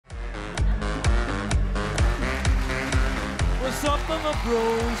What's up mga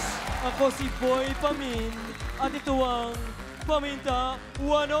bros? Ako si Boy Pamin at ito ang Paminta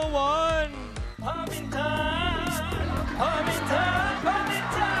 101! Paminta! Paminta!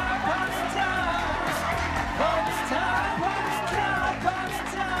 Paminta! Paminta! Paminta! Paminta!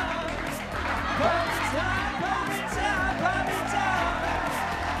 Paminta! Paminta! Paminta! Paminta!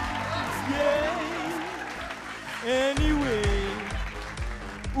 Yay! Anyway,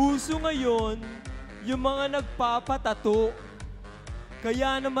 uso ngayon yung mga nagpapatato.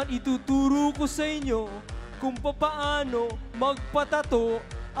 Kaya naman ituturo ko sa inyo kung paano magpatato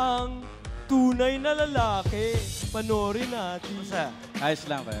ang tunay na lalaki. Panoorin natin. Basta, Ayos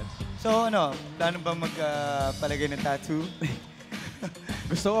lang, Pets. so ano, plano ba magpalagay ng tattoo?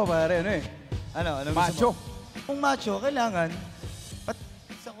 Gusto ko, pare, ano eh. Ano Macho. gusto mo? Kung macho, kailangan.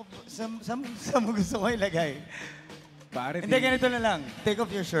 Sa mo gusto ko ilagay? Pare, Hindi, ganito na lang. Take off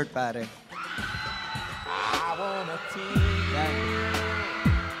your shirt, pare. Yan.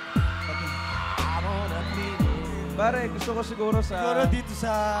 Pare, gusto ko siguro sa... Siguro dito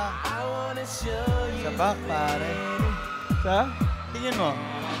sa back, pare. Sa? Tingin mo.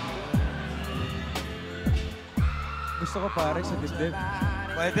 Gusto ko, pare, sa dibdib.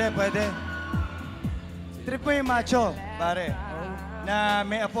 Pwede. Trip mo yung macho, pare. Na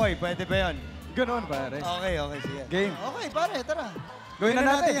may apoy, pwede ba yun? Ganon, pare. Okay, sige. Game. Okay, pare, tara. Gawin na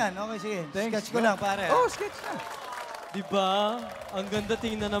natin yan. Okay, sige. Thanks. Sketch ko lang, pare. Oh, sketch na. Diba? Ang ganda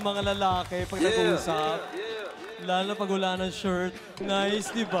tingnan ng mga lalaki pag nag-uusap. Lalo pag wala ng shirt. Nice,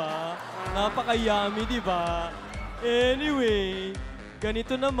 diba? Napaka-yummy, diba? Anyway,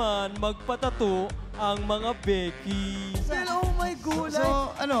 ganito naman magpatato ang mga beki. Oh my God!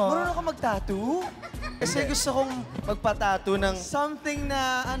 So, ano? Marunong ka mag-tattoo? Kasi gusto kong magpa-tattoo ng something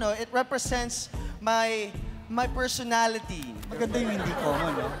na, it represents my personality. Maganda yung hindi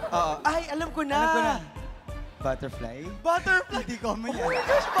common, no? Oo. Ay, alam ko na! Alam ko na. Butterfly? Butterfly! Hindi common yan.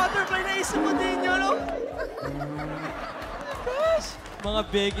 Gosh, butterfly na isa mo din yun, no? Gosh! Mga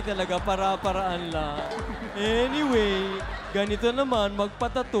beki talaga, para-paraan lang. Anyway, ganito naman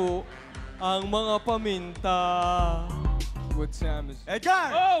magpatato ang mga paminta. What time is...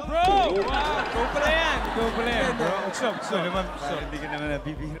 Edgar! Oh, bro! Wow! Go pala yan, bro. What's up? So naman, pare, hindi ka naman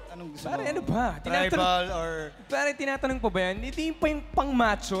nabibihira. Anong gusto mo? Pare, ano ba? Tribal or... Pare, tinatanong pa ba yan? Hindi pa yung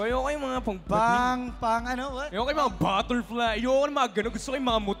pang-macho. Ayoko yung mga Pang ano? What? Ayoko yung mga butterfly. Ayoko yung mga gano'n. Gusto ko yung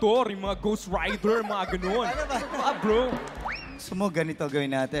mga motor, yung mga Ghost Rider, mga gano'n. Ano ba? Bro. Gusto mo ganito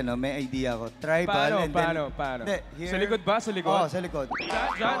gawin natin, no? May idea ko. Tribal and then... Paano? Hindi, here. Sa likod ba? Sa likod? Oo, sa likod.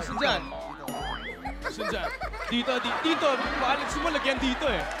 Diyan. Dito. Gusto mo lagyan dito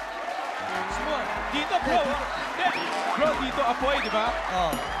eh. Gusto mo, dito bro. Hindi. Bro, dito, apoy, di ba?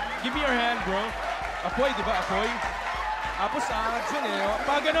 Oo. Give me your hand, bro. Apoy, di ba? Apoy. Tapos angat dyan eh.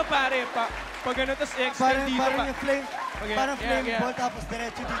 Pag ano pare, pag ano, tapos extend dito Parang pa. yung flame. Okay, Parang flame yeah. ball, tapos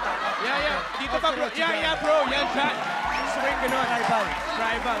diretso dito. Yeah. Dito pa bro. Yeah, bro. Yan, dyan. Gusto ko yung gano'n.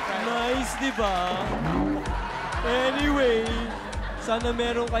 Tribal. Nice, di ba? Anyway, sana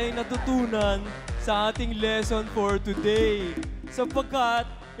meron kayong natutunan sa ating lesson for today. Sapagkat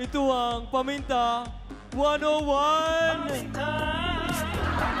ito ang Paminta 101! Paminta!